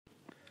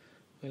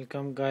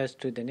Welcome guys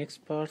to the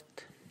next part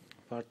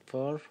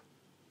 4.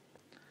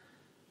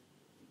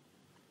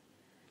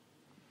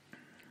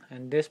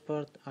 And this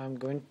part I'm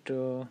going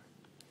to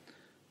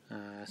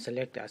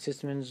select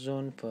assessment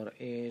zone for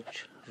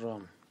each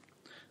room.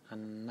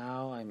 And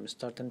now I'm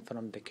starting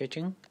from the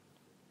kitchen.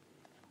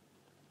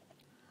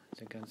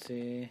 As you can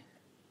see,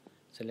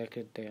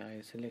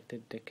 I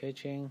selected the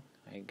kitchen.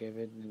 I gave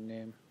it the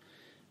name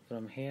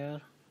from here.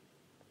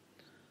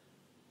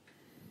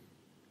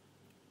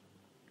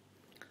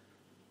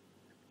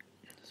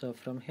 So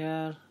from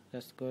here,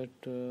 let's go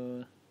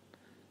to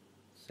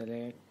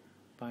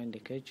find the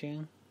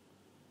kitchen.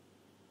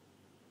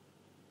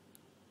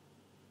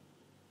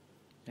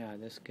 Yeah,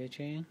 this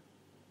kitchen,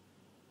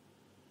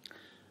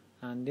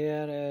 and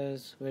there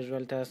is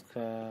visual task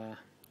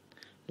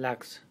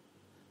Lux.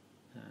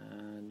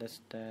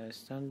 That's the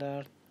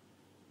standard,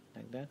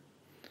 like that.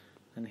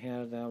 And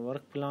here the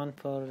work plan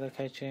for the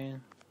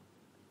kitchen,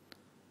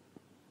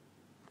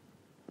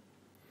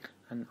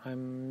 and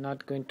I'm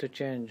not going to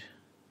change.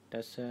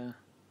 That's a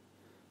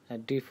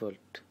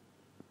default.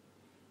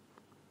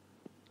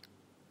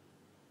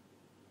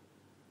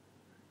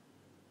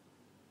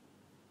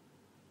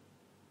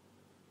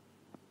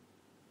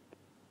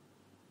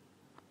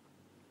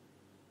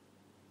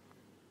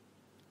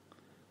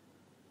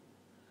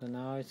 So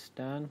now it's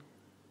done.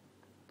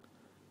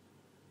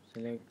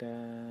 Select the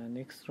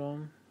next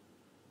room.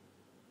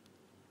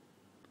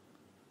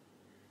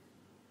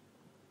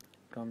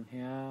 Come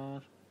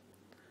here,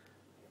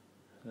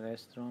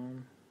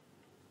 restroom,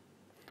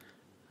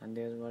 and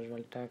there's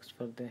visual text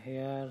for the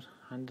here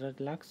 100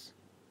 lux,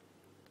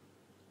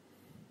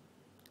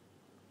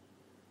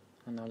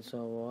 and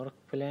also work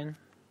plan.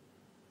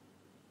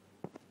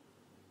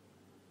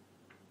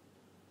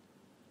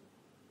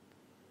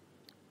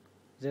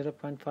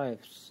 .5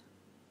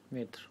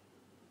 meter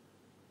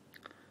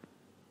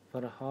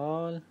for a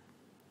hall.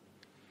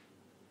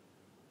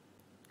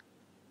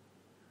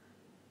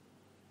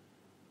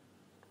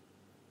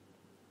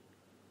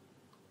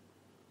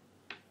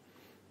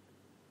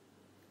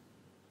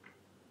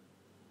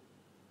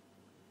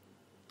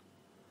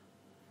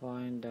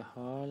 Find the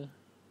hall,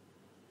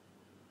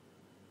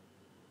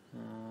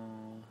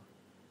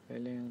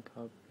 filling,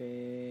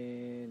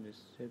 copy,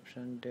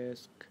 reception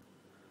desk.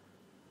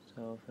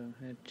 So from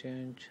here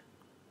change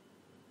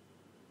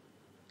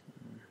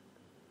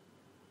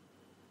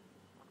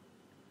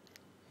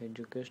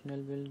educational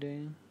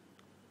building,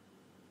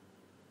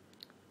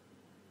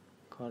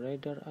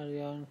 corridor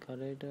area,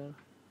 corridor.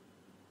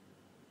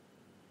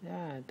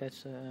 Yeah,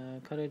 that's a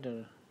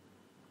corridor.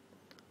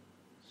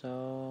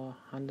 So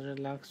 100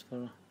 lakhs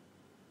for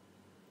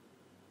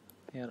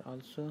here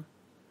also.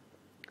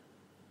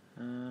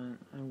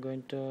 I'm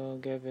going to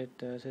give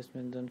it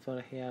assessment zone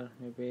for here,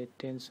 maybe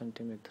 10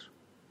 centimeter.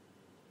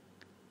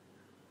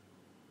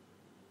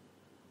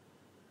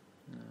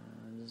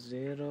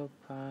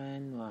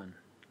 0.1.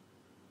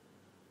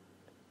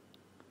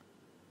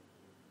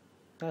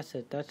 That's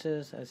it. That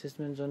is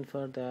assessment zone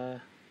for the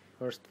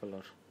first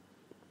floor.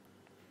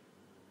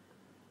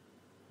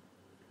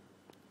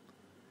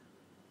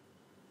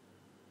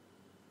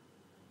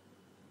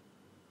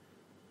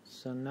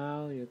 So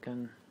now you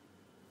can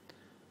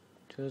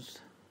choose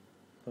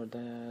for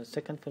the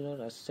second floor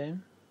as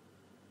same.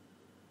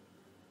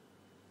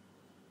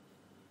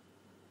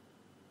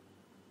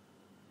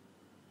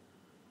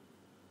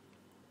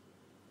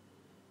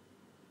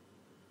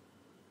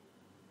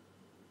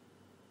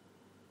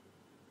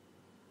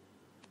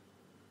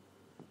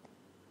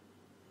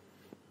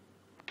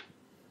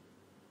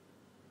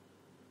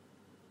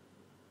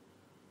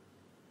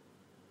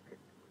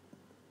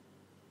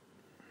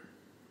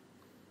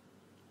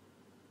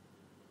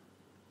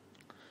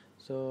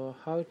 So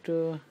how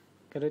to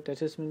create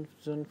assessment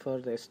zone for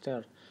the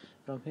stair?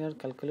 From here,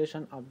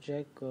 calculation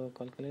object,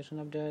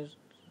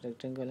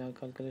 rectangular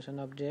calculation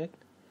object,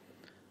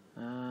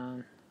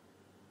 and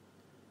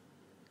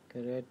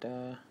create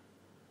a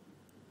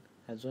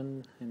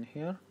zone in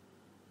here.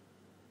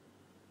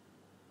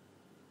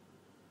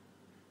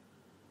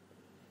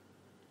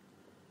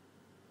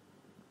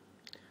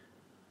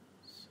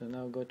 So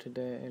now go to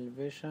the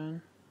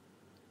elevation.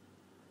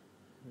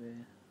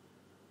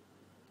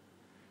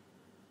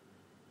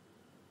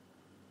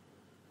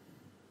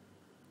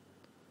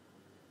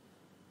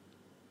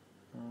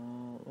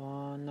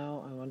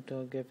 Now I want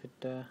to give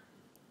it a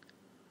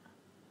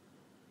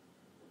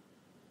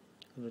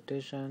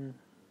rotation.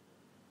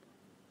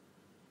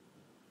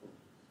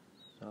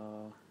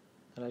 So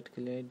right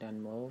click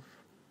and move.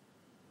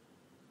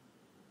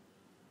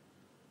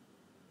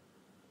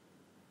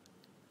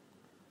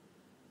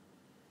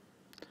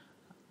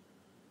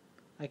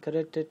 I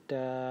created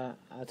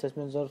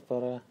assessment zone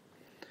for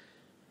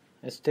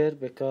a stair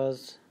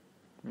because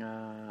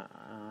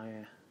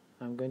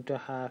I'm going to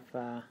have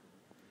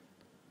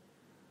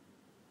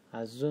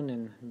a zone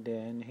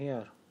in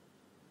here,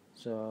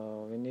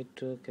 so we need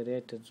to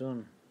create a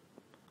zone.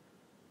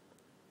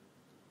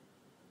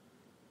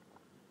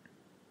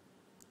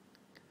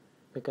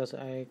 Because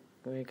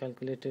we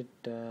calculated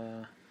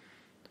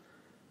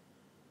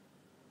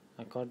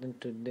according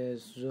to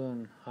this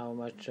zone how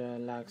much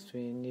lakhs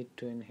we need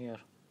to in here.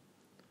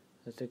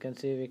 As you can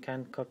see, we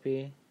can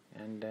copy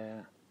and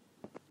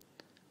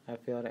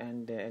appear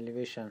in the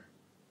elevation.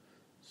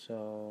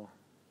 So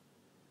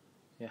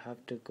you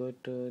have to go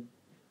to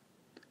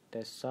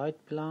the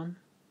site plan,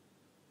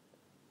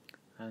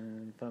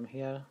 and from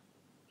here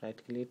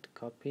right click,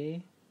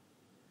 copy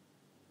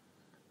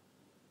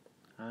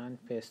and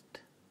paste.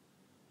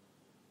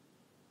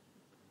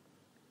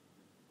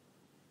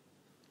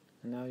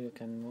 Now you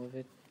can move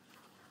it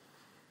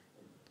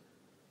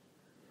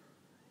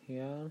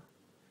here,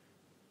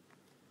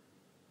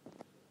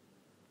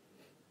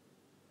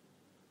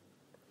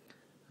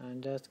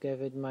 and just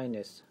give it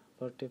minus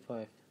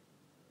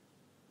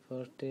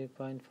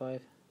 40.5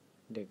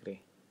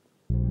 degree.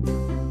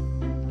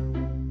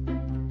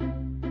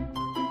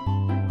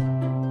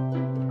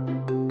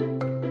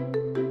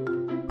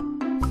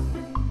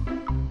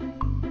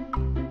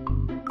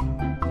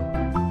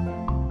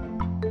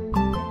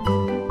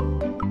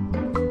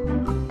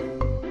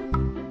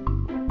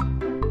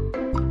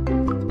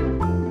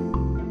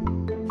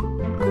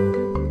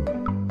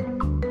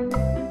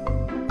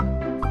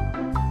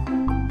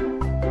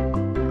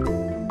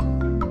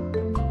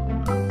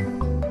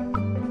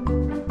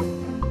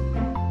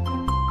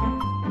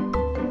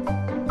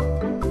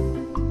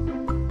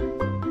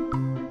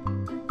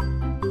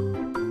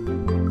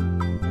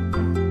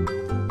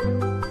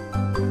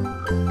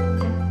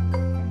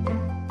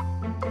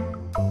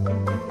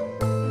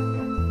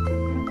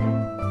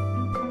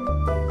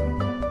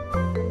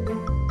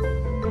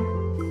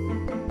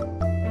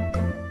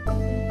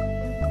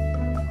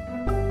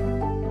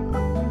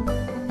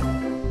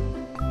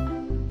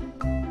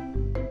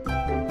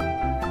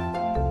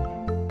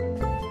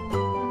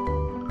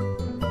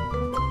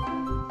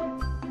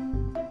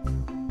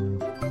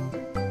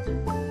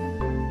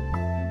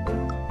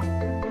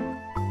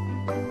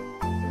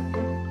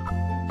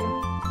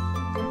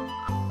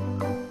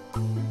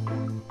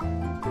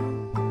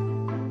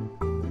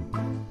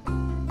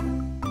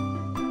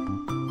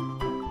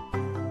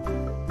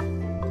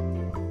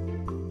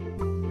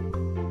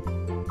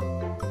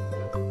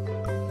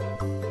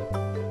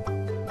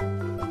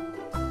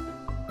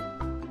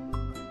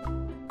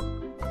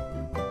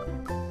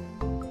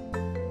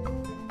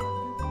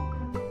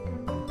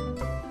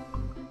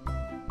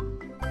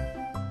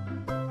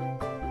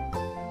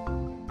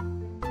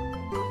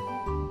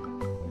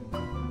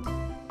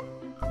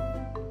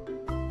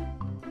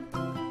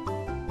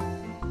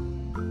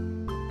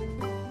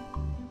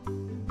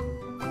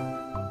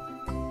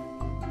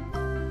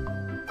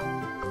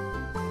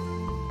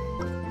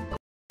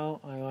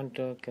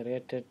 To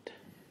create it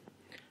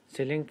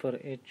ceiling for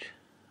each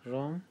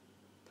room.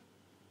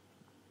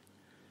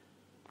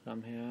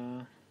 From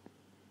here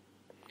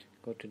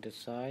go to the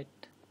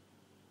site,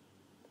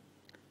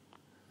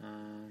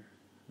 I'm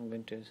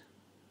going to use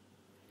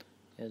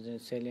the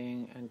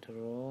ceiling and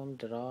room,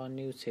 draw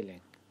new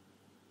ceiling.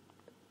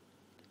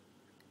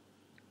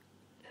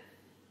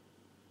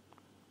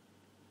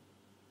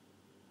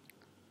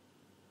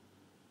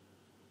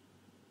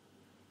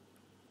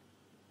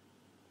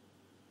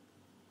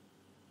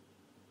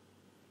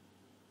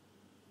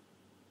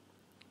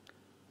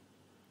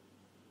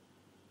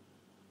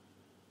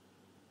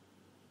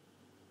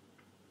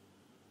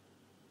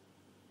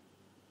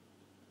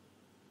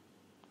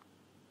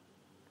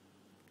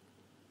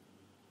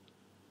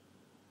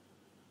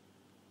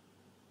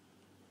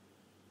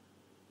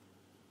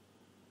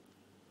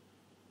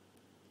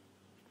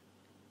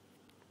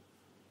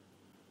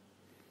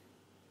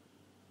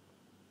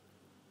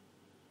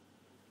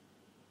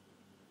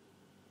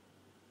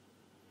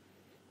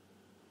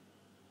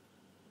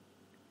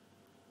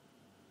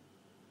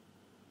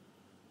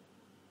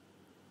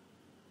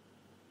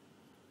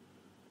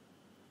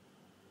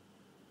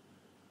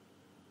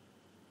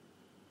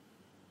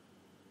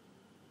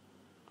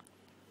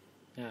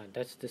 Yeah,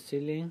 that's the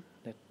ceiling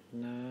that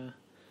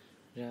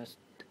just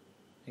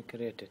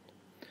created.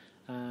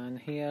 And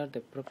here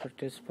the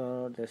properties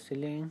for the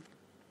ceiling: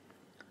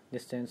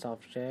 distance of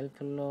shell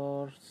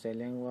floor,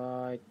 ceiling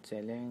height,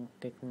 ceiling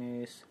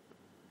thickness,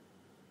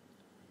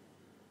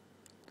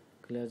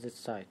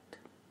 closest side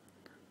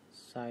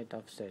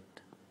offset.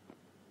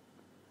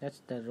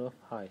 That's the roof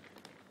height.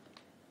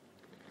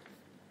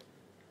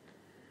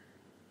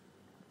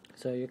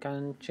 So you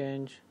can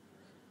change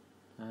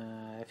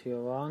if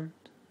you want.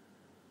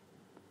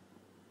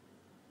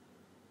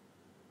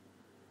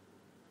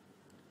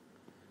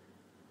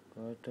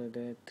 Go to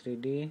the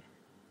 3D,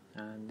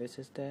 and this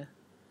is the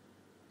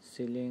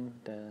ceiling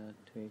that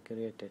we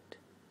created.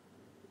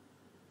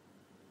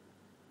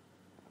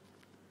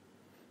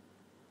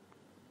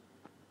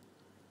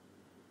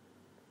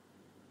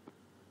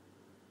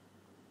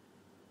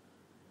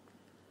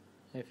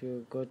 If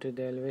you go to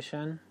the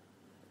elevation,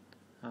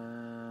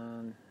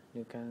 and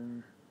you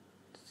can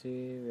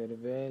see very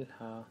well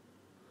how,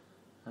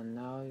 and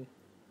now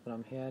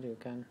from here you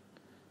can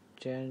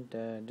change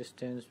the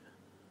distance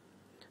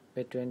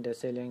between the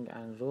ceiling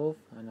and roof,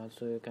 and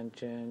also you can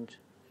change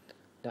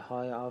the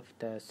height of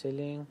the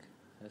ceiling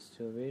as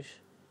you wish.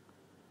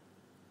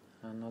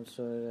 and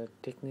also the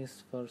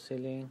thickness for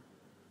ceiling.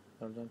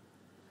 For the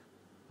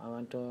I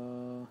want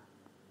to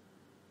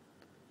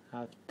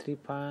have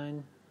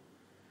 3.5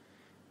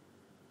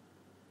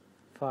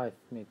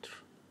 meter.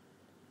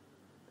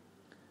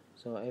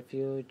 So if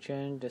you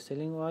change the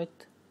ceiling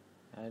height,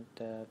 at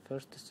the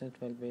first distance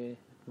will be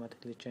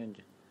automatically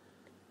changed.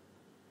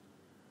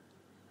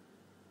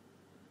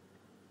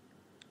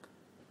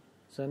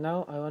 So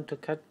now I want to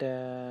cut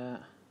the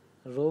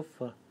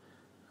roof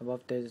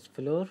above this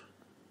floor,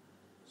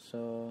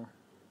 so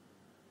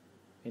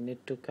we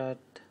need to cut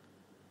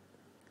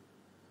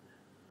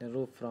the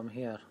roof from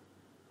here.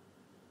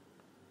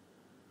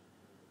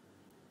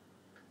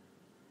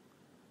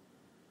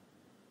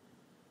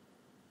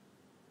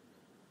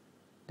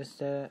 This is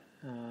the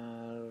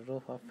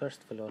roof of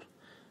first floor,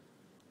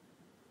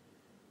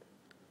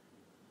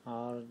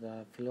 or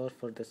the floor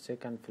for the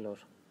second floor.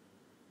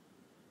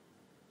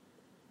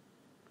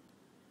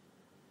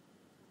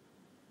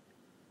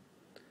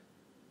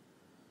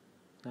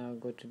 Now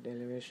go to the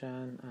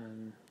elevation,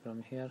 and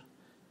from here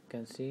you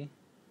can see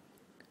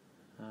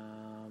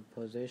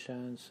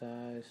position,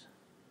 size,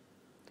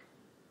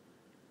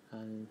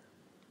 and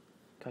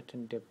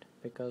cutting depth.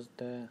 Because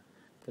the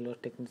floor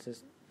thickness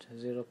is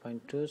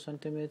 0.2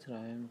 centimeter,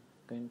 I am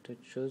going to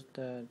choose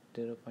the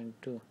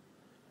 0.2.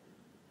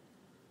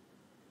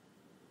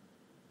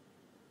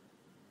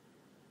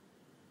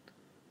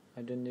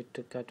 I don't need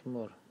to cut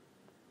more.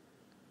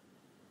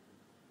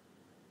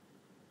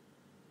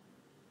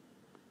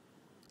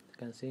 You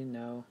can see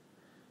now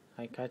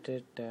I cut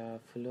the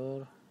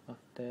floor of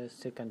the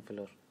second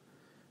floor,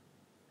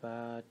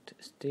 but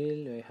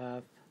still we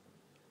have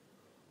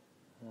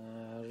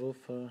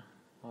roof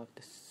of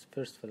the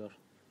first floor.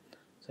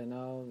 So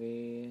now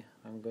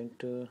I'm going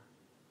to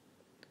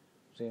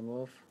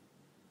remove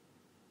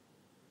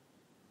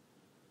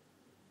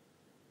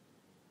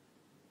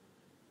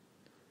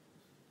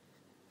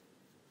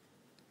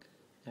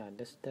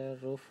that's the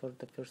roof for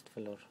the first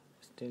floor.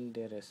 Still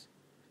there is.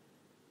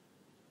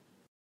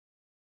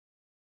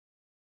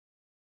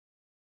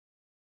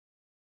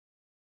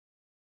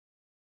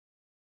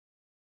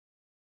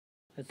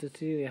 As you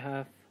see, we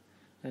have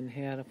in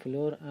here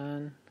floor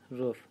and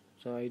roof,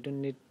 so I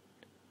don't need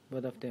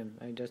both of them,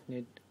 I just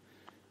need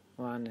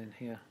one in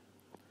here.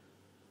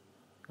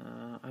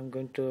 I'm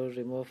going to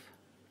remove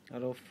a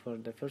roof for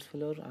the first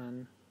floor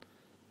and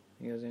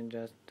using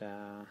just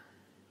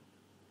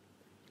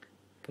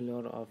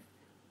floor of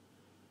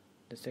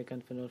the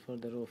second floor for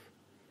the roof.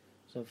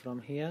 So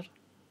from here,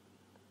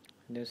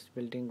 this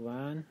building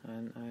 1,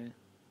 and I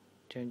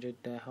changed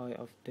the height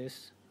of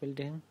this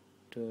building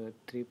to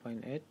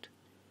 3.8.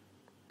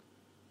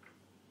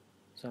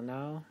 So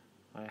now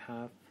I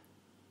have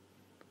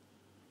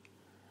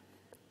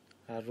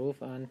a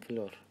roof and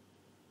floor.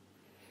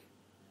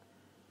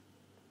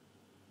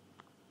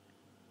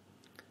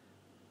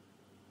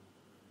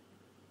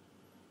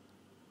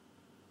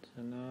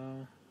 So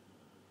now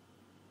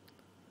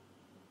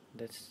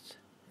let's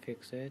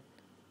fix it,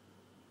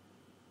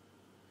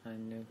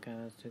 and you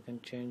can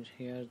change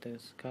here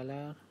this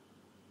color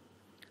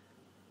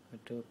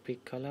to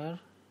pick color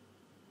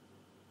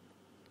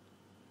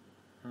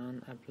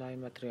and apply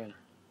material.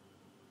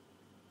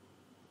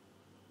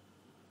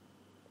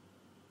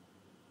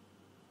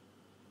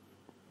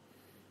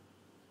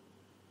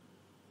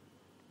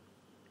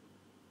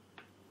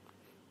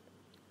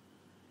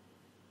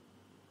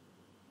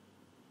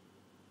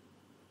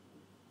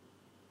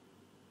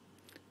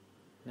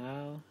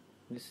 Now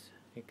this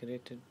we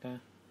cutted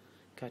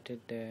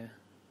the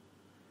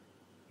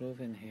roof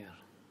in here.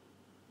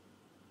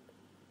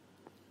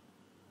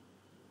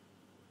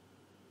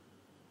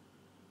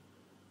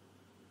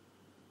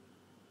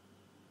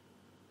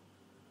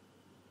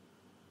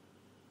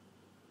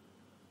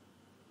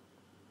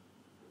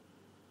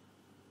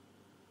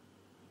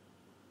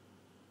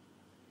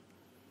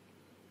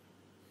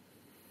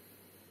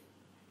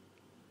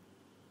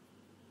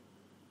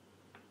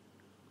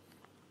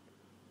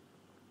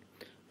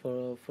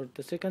 For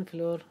the second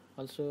floor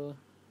also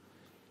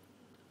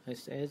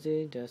it's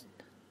easy, just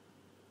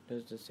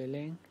use the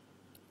ceiling.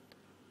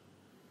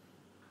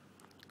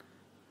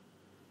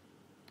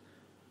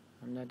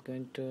 I'm not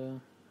going to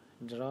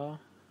draw,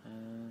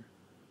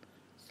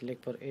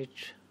 select for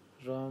each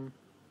room,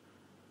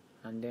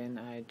 and then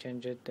I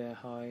change the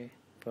height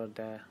for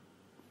the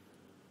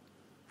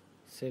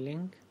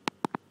ceiling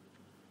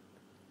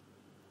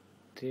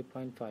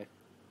 3.5.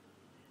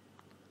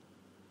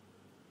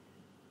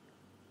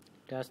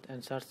 Just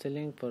insert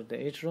ceiling for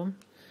the each room,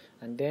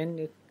 and then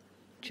you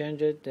change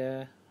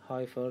the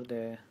height for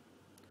the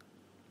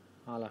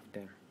all of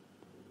them.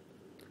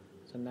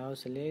 So now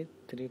select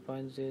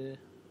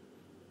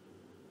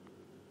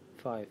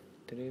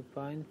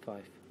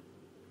 3.05.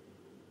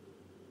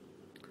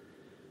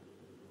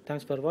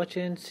 Thanks for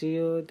watching. See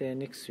you the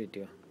next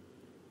video.